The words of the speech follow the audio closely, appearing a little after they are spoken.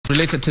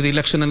Related to the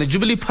election, and the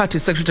Jubilee Party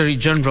Secretary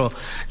General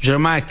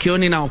Jeremiah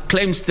Kioni now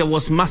claims there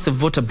was massive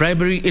voter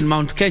bribery in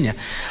Mount Kenya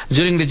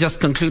during the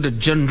just concluded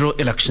general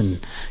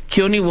election.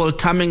 Kioni, while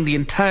terming the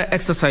entire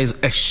exercise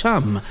a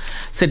sham,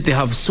 said they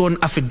have sworn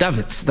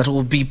affidavits that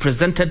will be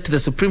presented to the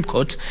Supreme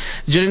Court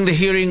during the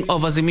hearing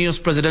of Azimio's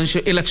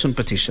presidential election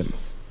petition.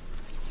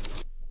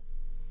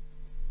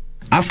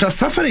 After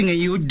suffering a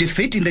huge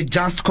defeat in the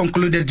just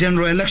concluded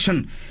general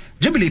election,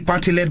 Jubilee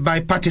Party, led by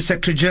Party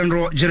Secretary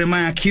General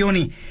Jeremiah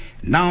Kioni,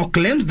 now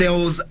claims there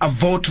was a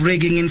vote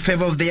rigging in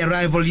favor of their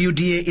rival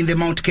UDA in the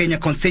Mount Kenya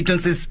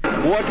constituencies.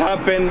 What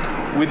happened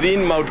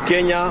within Mount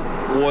Kenya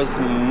was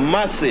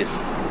massive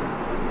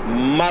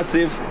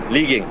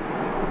rigging.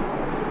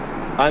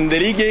 And the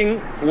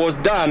rigging was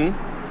done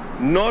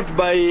not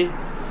by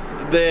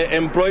the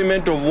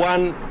employment of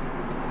one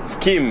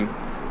scheme,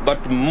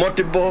 but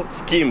multiple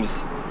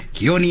schemes.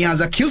 Kioni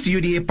has accused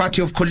UDA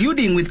party of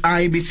colluding with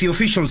IEBC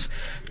officials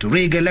to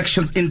rig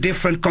elections in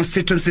different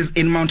constituencies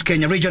in Mount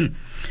Kenya region.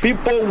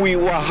 People we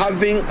were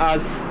having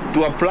as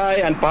to apply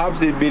and perhaps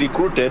they'd be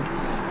recruited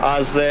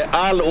as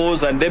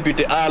RLOs and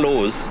deputy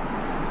RLOs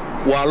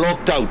were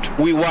locked out.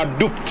 We were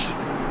duped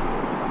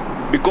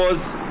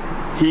because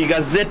he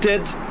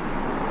gazetted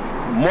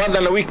more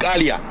than a week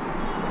earlier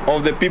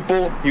of the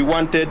people he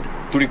wanted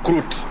to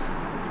recruit,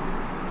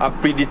 a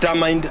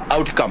predetermined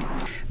outcome.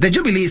 The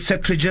Jubilee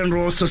Secretary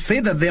General also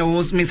said that there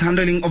was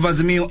mishandling of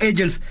Azimio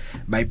agents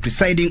by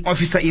presiding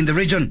officer in the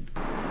region.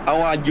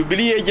 Our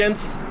Jubilee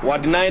agents were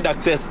denied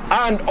access,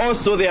 and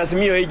also the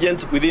Azimio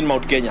agents within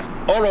Mount Kenya.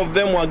 All of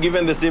them were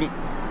given the same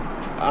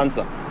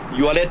answer.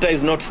 Your letter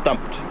is not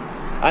stamped.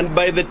 And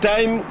by the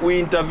time we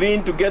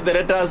intervened to get the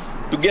letters,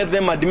 to get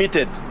them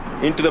admitted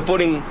into the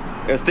polling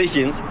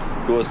stations,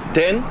 it was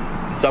 10.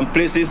 Some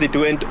places it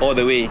went all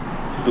the way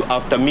to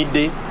after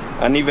midday,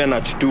 and even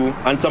at 2,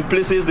 and some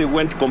places they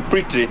went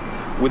completely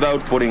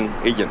without polling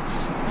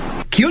agents.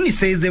 Kioni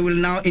says they will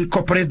now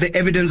incorporate the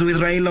evidence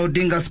with Raila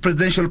Odinga's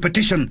presidential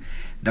petition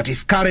that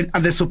is current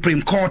at the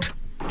Supreme Court.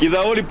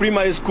 Kidaoli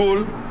Primary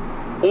School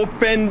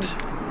opened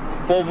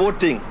for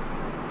voting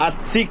at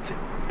 6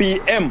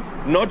 p.m.,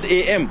 not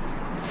a.m.,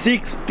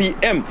 6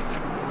 p.m.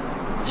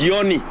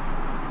 Kioni,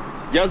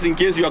 just in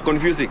case you are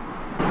confusing.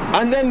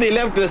 And then they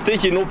left the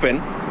station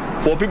open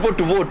for people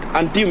to vote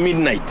until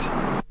midnight.